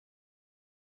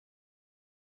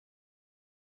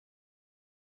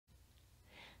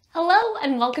Hello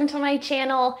and welcome to my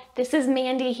channel. This is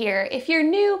Mandy here. If you're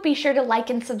new, be sure to like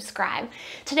and subscribe.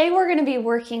 Today we're gonna be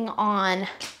working on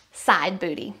side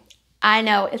booty. I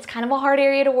know it's kind of a hard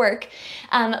area to work,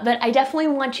 but I definitely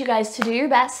want you guys to do your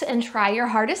best and try your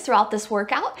hardest throughout this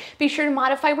workout. Be sure to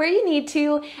modify where you need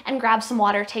to and grab some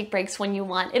water, take breaks when you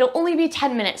want. It'll only be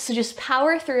 10 minutes, so just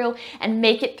power through and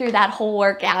make it through that whole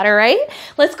workout, all right?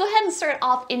 Let's go ahead and start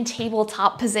off in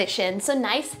tabletop position. So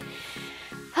nice.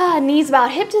 Knees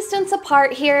about hip distance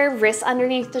apart here, wrists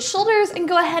underneath the shoulders, and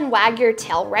go ahead and wag your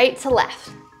tail right to left.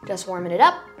 Just warming it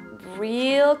up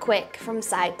real quick from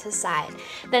side to side.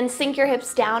 Then sink your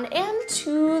hips down and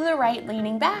to the right,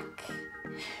 leaning back.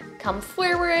 Come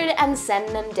forward and send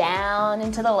them down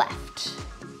and to the left.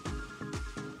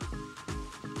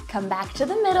 Come back to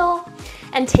the middle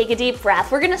and take a deep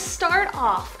breath. We're gonna start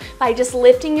off by just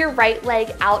lifting your right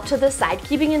leg out to the side,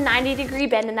 keeping a 90-degree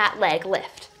bend in that leg.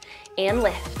 Lift. And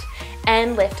lift,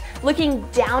 and lift. Looking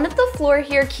down at the floor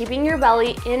here, keeping your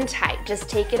belly in tight. Just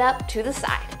take it up to the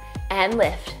side, and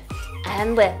lift,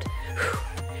 and lift.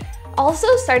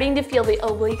 Also starting to feel the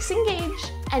obliques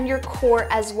engage, and your core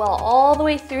as well, all the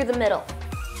way through the middle.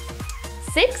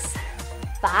 6,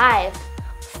 5,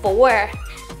 4,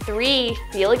 3,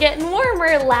 feel it getting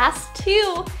warmer, last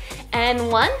 2, and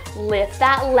 1. Lift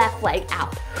that left leg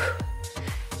out.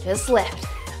 Just lift,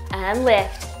 and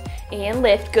lift. And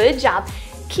lift, good job.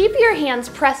 Keep your hands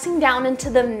pressing down into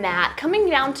the mat, coming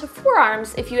down to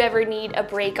forearms if you ever need a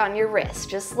break on your wrist.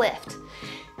 Just lift.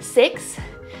 6,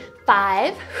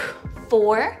 5,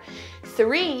 4,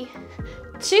 3,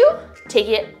 2, take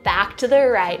it back to the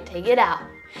right, take it out,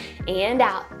 and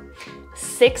out.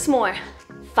 6 more,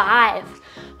 5,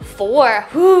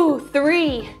 4,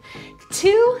 3,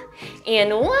 2,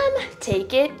 and 1,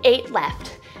 take it, 8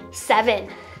 left, 7,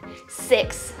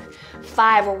 6,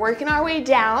 5, we're working our way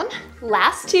down,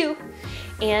 last 2,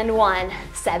 and 1,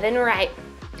 7 right,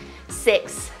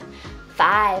 6,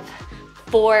 5,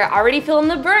 4, already feeling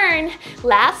the burn,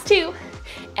 last 2,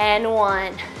 and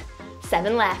 1,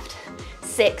 7 left,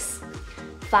 6,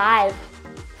 5,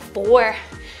 4,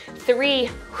 3,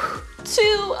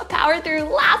 2, power through,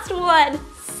 last 1,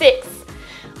 6,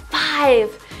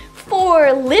 5,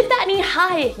 4, lift that knee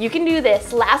high, you can do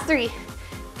this, last 3,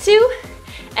 2,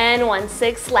 and 1,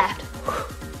 6 left,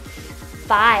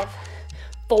 5,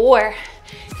 4,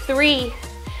 3,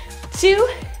 2,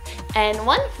 and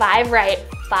 1, 5 right,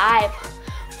 5,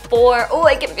 4, oh,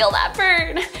 I can feel that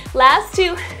burn, last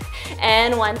 2,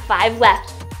 and 1, 5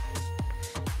 left,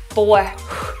 4,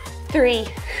 3,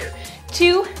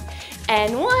 2,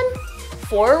 and 1,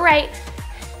 4 right,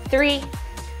 3,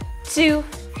 2,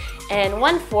 and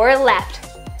 1, 4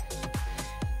 left,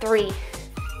 3,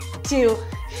 2,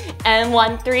 and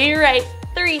 1, 3 right,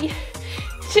 3,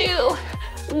 2,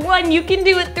 1, you can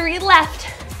do it, 3 left,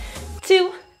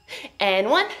 2, and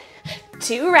 1,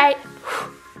 2 right,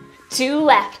 2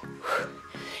 left,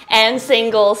 and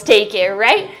singles, take it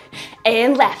right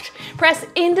and left. Press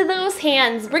into those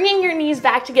hands, bringing your knees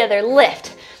back together,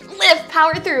 lift, lift,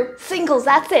 power through, singles,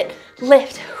 that's it,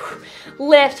 lift,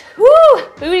 lift, woo,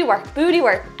 booty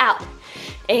work, out,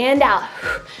 and out,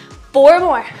 4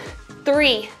 more,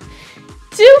 3,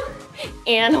 2,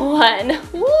 and 1.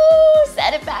 Woo!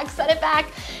 Set it back.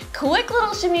 Quick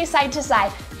little shimmy side to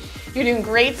side. You're doing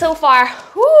great so far.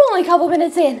 Woo, only a couple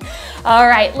minutes in. All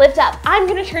right, lift up. I'm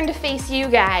gonna turn to face you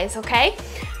guys, okay?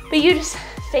 But you just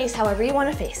face however you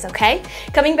wanna face, okay?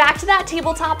 Coming back to that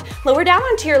tabletop, lower down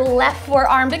onto your left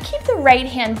forearm, but keep the right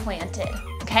hand planted,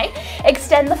 okay?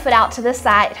 Extend the foot out to the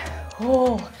side.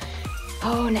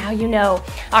 Oh, now you know.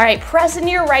 All right, press into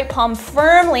your right palm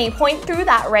firmly, point through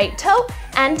that right toe,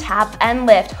 and tap and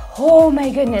lift. Oh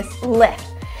my goodness, lift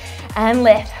and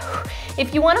lift.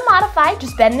 If you want to modify,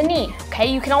 just bend the knee, okay?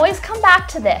 You can always come back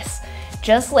to this.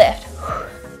 Just lift,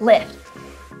 lift.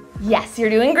 Yes,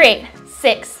 you're doing great.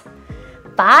 6,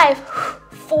 5,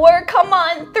 4, come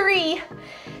on, 3,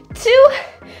 2,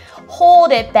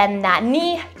 hold it, bend that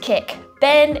knee, kick,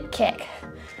 bend, kick.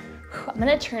 I'm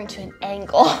gonna turn to an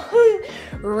angle.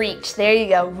 Reach, there you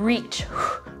go, reach,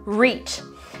 reach.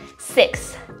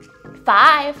 6,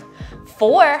 5,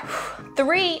 4,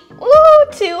 3,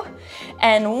 2,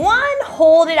 and 1.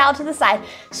 Hold it out to the side.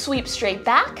 Sweep straight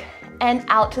back and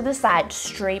out to the side.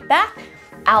 Straight back,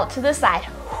 out to the side.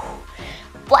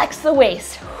 Flex the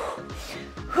waist.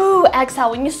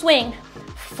 Exhale when you swing.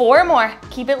 4 more,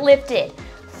 keep it lifted.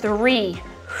 3,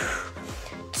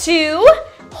 2,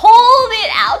 hold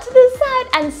it out to the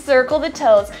side and circle the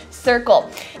toes. Circle.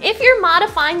 If you're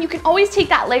modifying, you can always take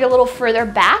that leg a little further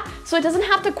back so it doesn't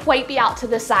have to quite be out to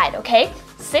the side, okay?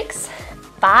 6,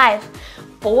 5,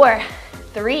 4,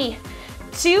 3,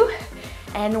 2,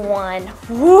 and 1.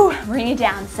 Woo, bring it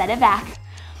down, set it back.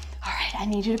 All right, I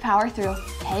need you to power through,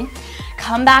 okay?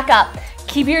 Come back up,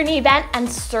 keep your knee bent and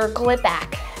circle it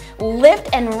back. Lift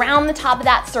and round the top of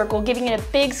that circle, giving it a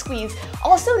big squeeze.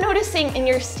 Also noticing in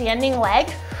your standing leg,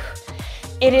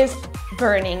 it is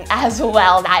burning as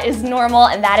well. That is normal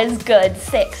and that is good.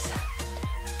 6,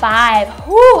 5,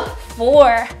 whoo,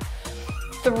 4,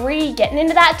 3, getting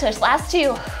into that tush. Last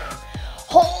 2.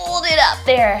 Hold it up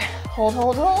there. Hold,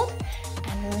 hold, hold,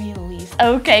 and release.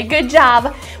 Okay, good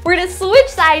job. We're gonna switch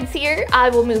sides here. I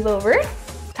will move over,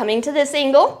 coming to this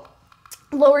angle.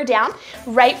 Lower down,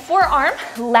 right forearm,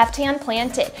 left hand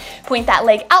planted. Point that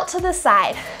leg out to the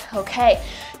side. Okay,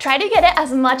 try to get it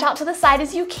as much out to the side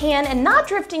as you can and not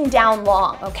drifting down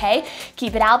long, okay?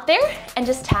 Keep it out there and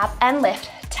just tap and lift,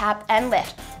 tap and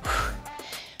lift.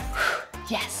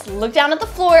 Yes, look down at the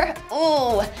floor.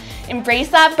 Ooh, embrace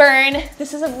that burn.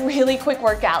 This is a really quick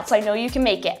workout, so I know you can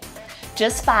make it.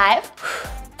 Just 5,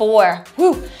 4,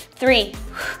 3,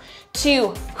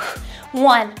 2,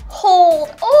 1, hold.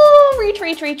 Oh, reach,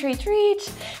 reach, reach, reach, reach.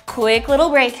 Quick little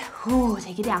break. Ooh,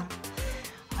 take it down.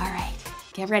 All right,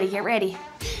 get ready, get ready.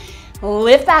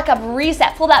 Lift back up,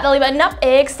 reset, pull that belly button up,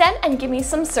 extend, and give me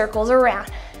some circles around.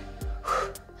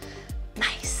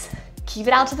 Nice. Keep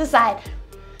it out to the side.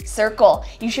 Circle.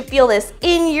 You should feel this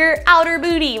in your outer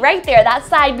booty, right there, that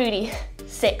side booty.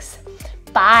 6,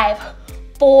 5,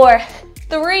 4,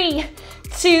 3,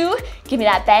 2, give me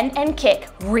that bend and kick.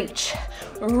 Reach,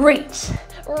 reach,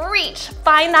 reach.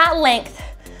 Find that length.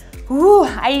 Ooh,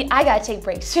 I gotta take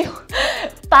breaks too.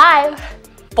 5,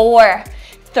 4,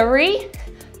 3,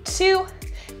 2,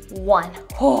 1.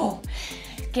 Oh,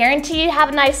 guaranteed to have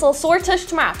a nice little sore tush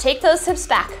tomorrow. Take those hips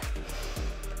back.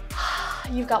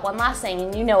 You've got one last thing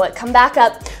and you know it. Come back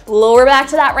up, lower back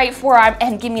to that right forearm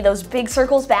and give me those big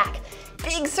circles back.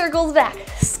 Big circles back.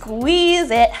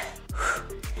 Squeeze it.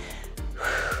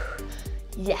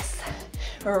 Yes.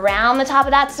 Around the top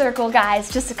of that circle,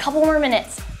 guys. Just a couple more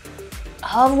minutes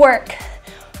of work.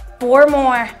 4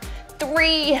 more.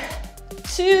 3,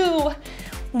 2,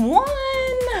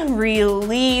 1.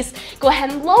 Release. Go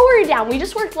ahead and lower down. We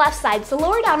just worked left side, so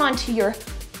lower down onto your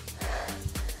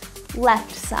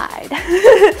left side.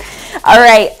 All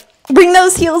right, bring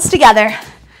those heels together.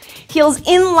 Heels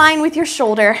in line with your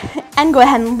shoulder and go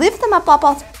ahead and lift them up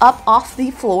off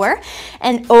the floor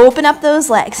and open up those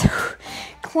legs.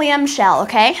 Clamshell,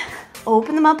 okay?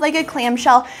 Open them up like a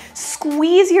clamshell.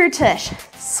 Squeeze your tush.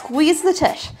 Squeeze the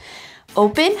tush.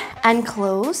 Open and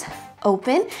close.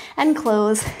 Open and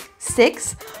close.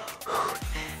 6,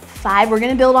 5, we're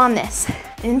gonna build on this.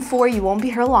 In 4, you won't be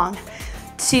here long.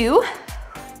 2,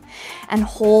 and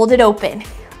hold it open.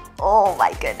 Oh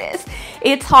my goodness.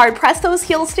 It's hard. Press those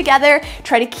heels together.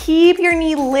 Try to keep your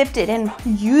knee lifted and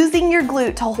using your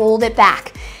glute to hold it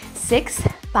back. 6,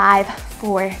 5,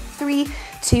 4, 3,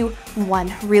 2,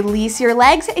 1. Release your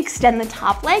legs. Extend the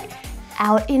top leg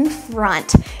out in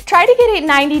front. Try to get it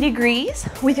 90 degrees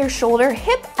with your shoulder,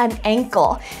 hip, and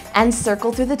ankle, and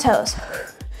circle through the toes.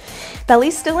 Belly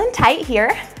still in tight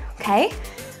here, okay?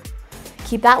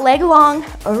 Keep that leg long,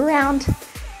 around,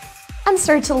 and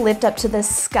start to lift up to the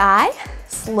sky,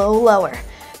 slow lower.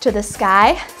 To the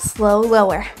sky, slow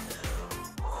lower.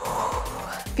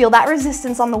 Feel that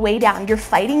resistance on the way down. You're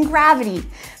fighting gravity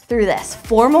through this.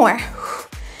 4 more.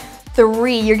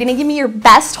 3, you're gonna give me your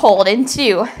best hold in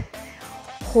 2.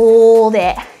 Hold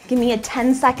it. Give me a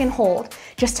 10-second hold.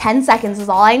 Just 10 seconds is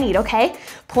all I need, okay?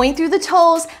 Point through the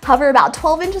toes, hover about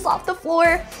 12 inches off the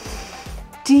floor.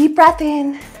 Deep breath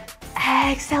in,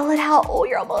 exhale it out. Oh,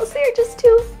 you're almost there, just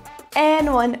 2.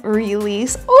 And 1,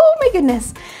 release. Oh my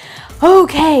goodness.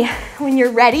 Okay, when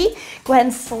you're ready, go ahead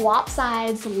and swap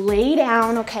sides, lay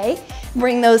down, okay?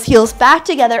 Bring those heels back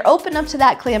together, open up to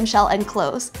that clamshell and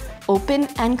close. Open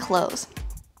and close.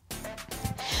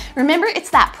 Remember, it's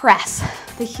that press.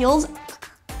 The heels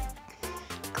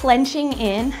clenching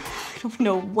in. I don't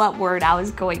know what word I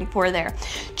was going for there.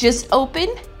 Just open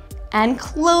and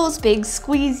close, big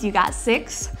squeeze. You got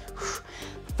 6,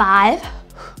 5,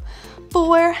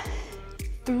 4,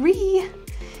 3,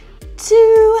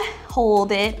 2,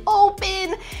 hold it,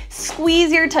 open,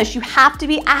 squeeze your tush. You have to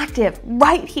be active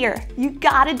right here. You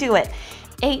gotta do it.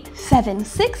 8, 7,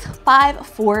 6, 5,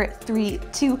 4, 3,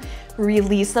 2,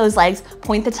 release those legs.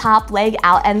 Point the top leg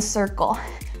out and circle.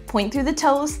 Point through the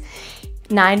toes,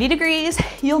 90 degrees.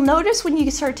 You'll notice when you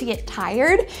start to get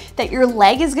tired that your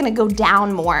leg is gonna go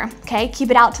down more, okay?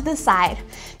 Keep it out to the side.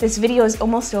 This video is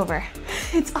almost over.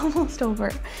 It's almost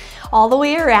over. All the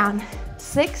way around.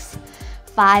 6,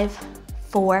 5,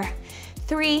 4,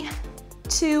 3,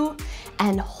 2,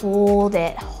 and hold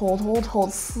it. Hold, hold,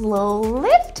 hold. Slow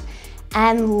lift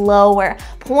and lower.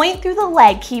 Point through the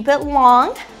leg, keep it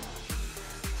long.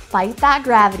 Fight that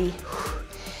gravity.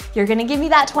 You're gonna give me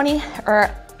that 20, or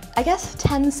I guess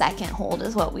 10-second hold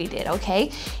is what we did,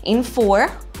 okay? In 4,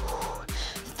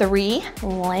 3,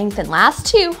 lengthen, last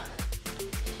 2,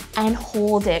 and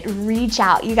hold it, reach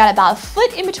out. You got about a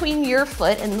foot in between your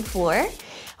foot and the floor.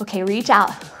 Okay, reach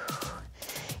out.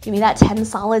 Give me that 10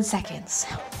 solid seconds.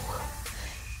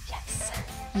 Yes,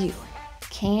 you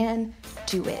can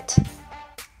do it.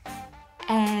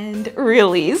 And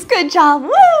release, good job,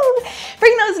 woo!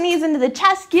 Bring those knees into the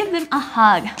chest, give them a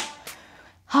hug.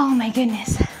 Oh my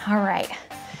goodness, all right,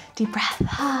 deep breath.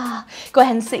 Go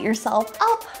ahead and sit yourself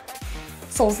up.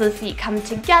 Soles of the feet come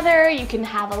together. You can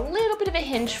have a little bit of a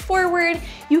hinge forward.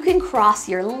 You can cross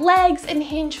your legs and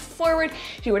hinge forward.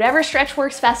 Do whatever stretch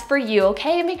works best for you,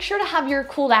 okay? And make sure to have your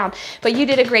cool down. But you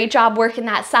did a great job working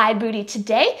that side booty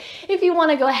today. If you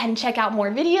wanna go ahead and check out more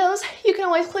videos, you can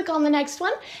always click on the next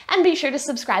one and be sure to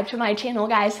subscribe to my channel,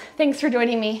 guys. Thanks for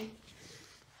joining me.